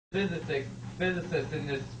physicists in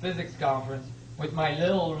this physics conference with my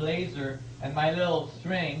little laser and my little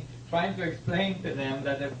string, trying to explain to them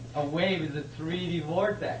that a wave is a 3D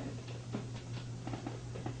vortex.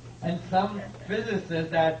 And some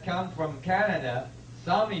physicist that had come from Canada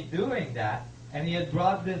saw me doing that, and he had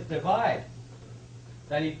brought this device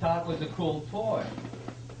that he thought was a cool toy.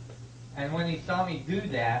 And when he saw me do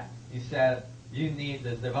that, he said, "You need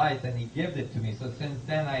this device," and he gave it to me. So since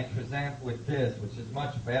then I present with this, which is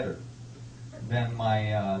much better than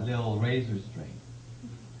my little razor string.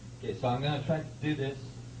 Okay, so I'm going to try to do this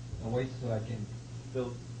and wait so I can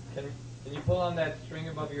build. Can you pull on that string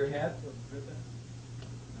above your head?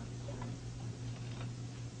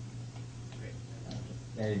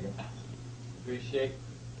 There you go. Appreciate.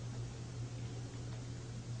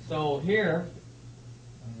 So here,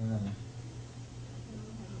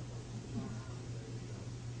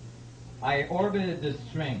 I orbited the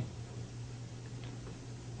string,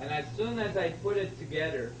 and as soon as I put it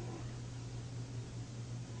together,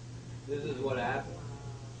 this is what happened.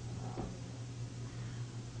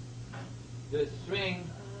 The string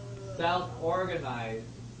self-organized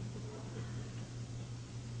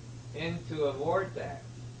into a vortex,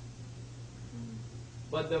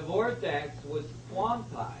 but the vortex was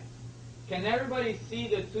quantized. Can everybody see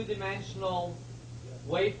the two-dimensional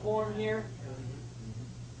waveform here?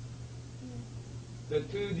 The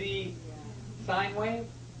 2D sine wave?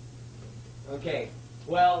 Okay,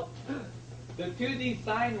 well, the 2D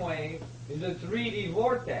sine wave is a 3D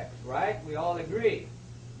vortex, right? We all agree,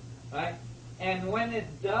 right? And when it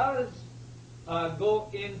does go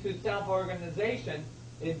into self-organization,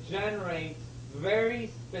 it generates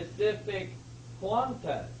very specific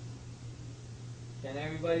quantas. Can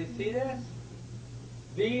everybody see this?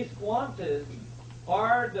 These quantas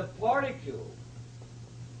are the particles,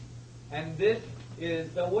 and this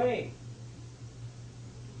is the wave.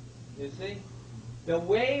 You see? The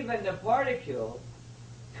wave and the particle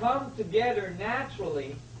come together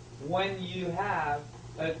naturally when you have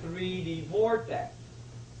a 3D vortex.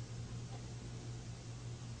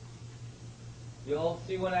 You all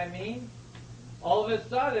see what I mean? All of a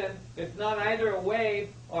sudden, it's not either a wave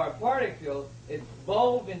or a particle, it's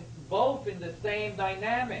both in the same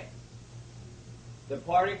dynamic. The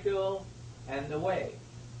particle and the wave.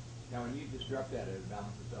 Now, when you disrupt that, it'll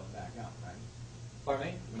balance itself back out, right? Pardon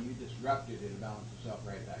me? When you disrupt it, it'll balance itself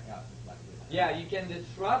right back out, just like this. Yeah, you can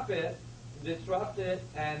disrupt it,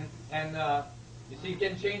 and you see, you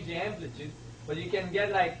can change the amplitude, but you can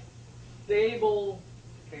get like stable,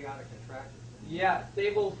 Chaotic contraction. yeah,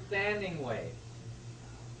 stable standing waves,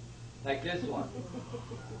 like this one.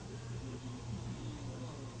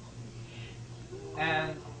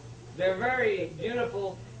 And they're very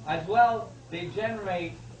beautiful as well. They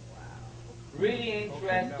generate really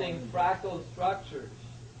interesting fractal structures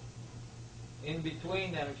in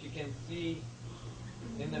between them, if you can see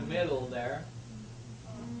in the middle there.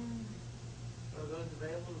 Are those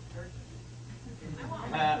available to purchase?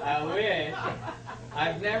 I wish.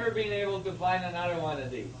 I've never been able to find another one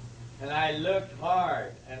of these. And I looked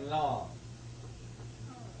hard and long.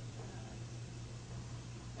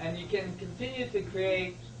 And you can continue to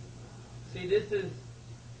create. See, this is,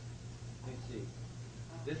 let me see.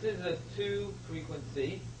 This is a 2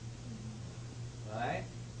 frequency, right?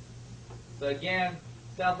 So again,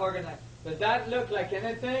 self-organized. Does that look like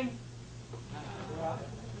anything?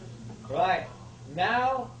 Right.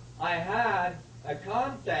 Now I had a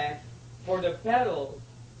contact for the petals,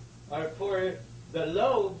 or for the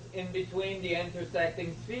lobes in between the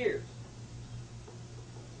intersecting spheres.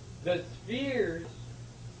 The spheres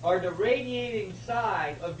are the radiating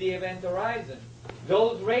side of the event horizon.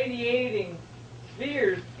 Those radiating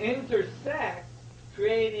spheres intersect,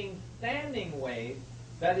 creating standing waves,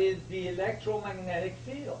 that is the electromagnetic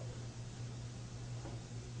field.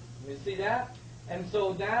 You see that? And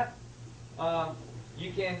so that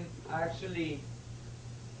you can actually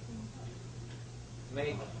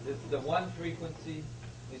make this the 1 frequency.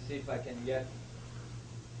 Let me see if I can get.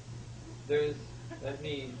 Let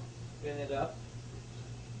me spin it up.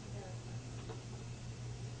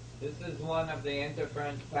 This is one of the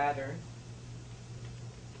interference patterns.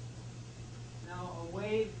 Now, a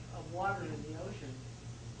wave of water in the ocean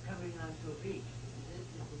coming onto a beach, is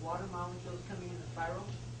the water molecules coming in a spiral?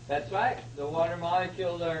 That's right. The water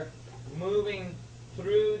molecules are moving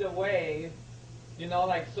through the wave. You know,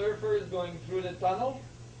 like surfers going through the tunnel?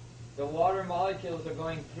 The water molecules are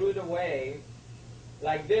going through the wave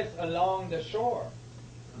like this along the shore.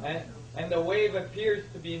 And the wave appears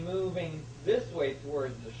to be moving this way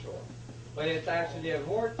towards the shore. But it's actually a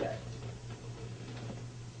vortex.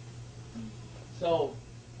 So,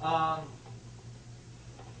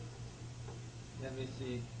 let me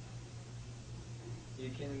see. You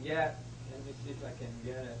can get, let me see if I can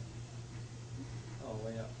get it. Oh,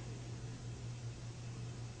 way up.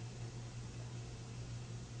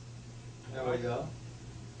 There we go.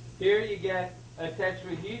 Here you get a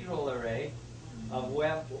tetrahedral array of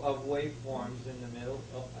waveforms in the middle.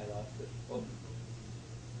 Oh, I lost it. Oh,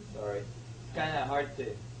 sorry. It's kind of hard to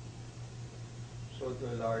show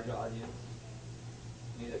to a large audience.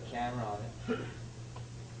 Need a camera on it.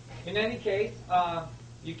 In any case,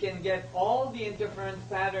 you can get all the interference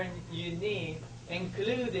pattern you need,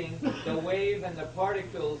 including the wave and the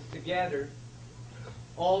particles together,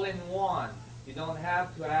 all in one. You don't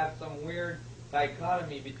have to have some weird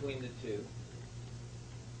dichotomy between the two.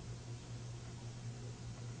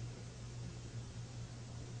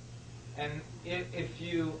 And if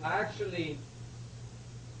you actually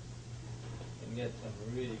can get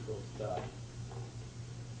some really cool stuff.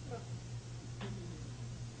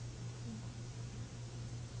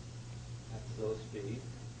 At slow speed.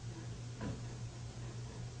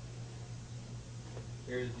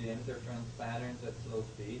 Here's the interference patterns at slow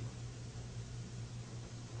speed.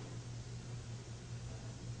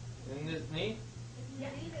 Isn't this neat? If you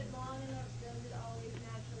leave it long enough, does it always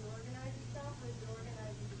naturally organize itself, or is it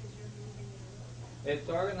organizing because you're moving it a little bit? It's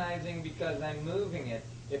organizing because I'm moving it.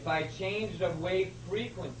 If I change the wave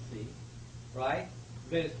frequency, right,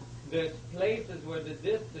 there's places where the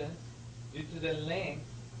distance, due to the length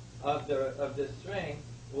of the string,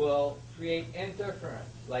 will create interference,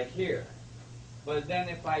 like here. But then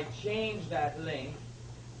if I change that length,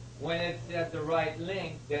 when it's at the right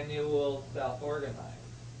length, then it will self-organize.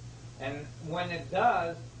 And when it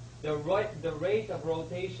does, the rate of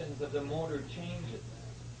rotations of the motor changes.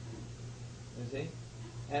 You see?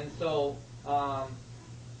 And so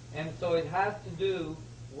it has to do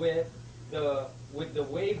with the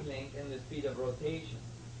wavelength and the speed of rotation.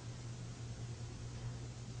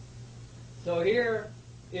 So here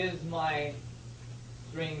is my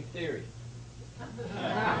string theory.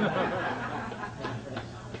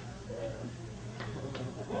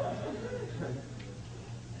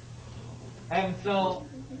 And so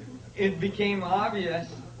it became obvious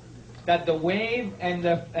that the wave and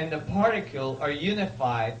the particle are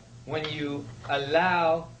unified when you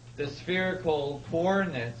allow the spherical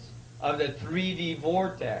coordinates of the 3D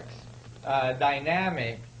vortex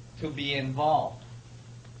dynamic to be involved.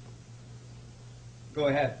 Go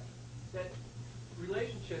ahead. That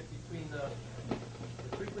relationship between the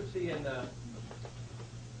frequency and the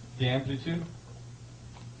amplitude?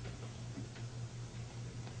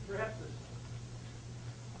 perhaps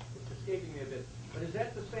it's escaping me a bit, but is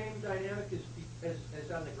that the same dynamic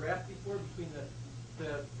as on the graph before between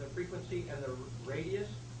the frequency and the radius?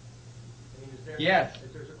 I mean, is there Yes.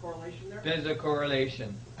 Is there a correlation there? There's a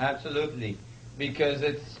correlation, absolutely, because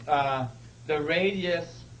it's the radius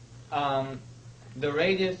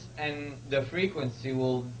and the frequency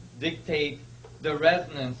will dictate the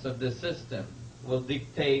resonance of the system, will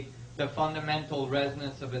dictate the fundamental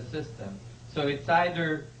resonance of a system. So it's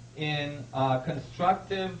either in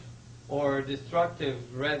constructive or destructive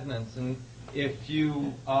resonance, and if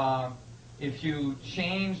you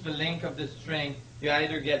change the length of the string, you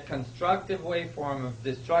either get constructive waveform or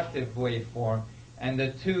destructive waveform, and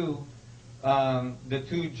the two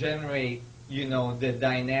generate, the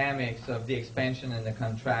dynamics of the expansion and the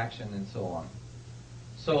contraction and so on.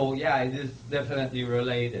 So yeah, it is definitely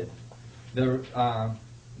related. The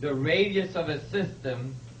radius of a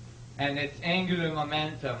system and its angular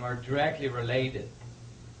momentum are directly related,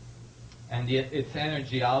 and its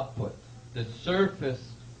energy output, the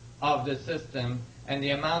surface of the system and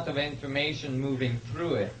the amount of information moving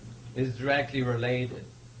through it is directly related.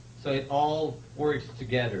 So it all works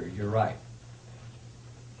together. You're right.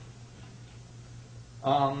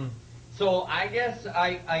 So I guess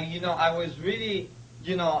I was really,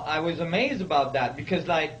 I was amazed about that, because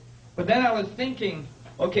but then I was thinking,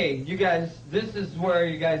 okay, you guys, this is where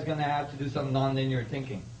you guys going to have to do some nonlinear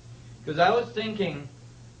thinking. Because I was thinking,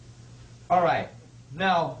 all right,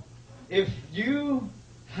 now, if you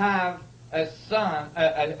have a sun,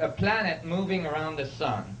 a planet moving around the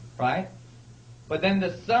sun, right? But then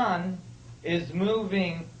the sun is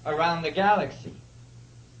moving around the galaxy.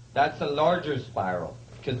 That's a larger spiral,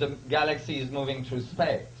 because the galaxy is moving through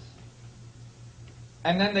space.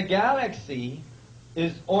 And then the galaxy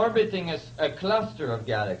is orbiting a cluster of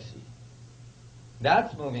galaxies.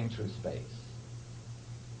 That's moving through space.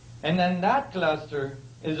 And then that cluster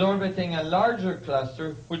is orbiting a larger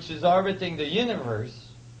cluster, which is orbiting the universe,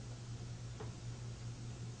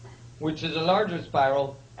 which is a larger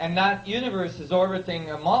spiral, and that universe is orbiting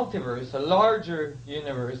a multiverse, a larger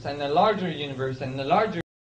universe, and a larger universe, and a larger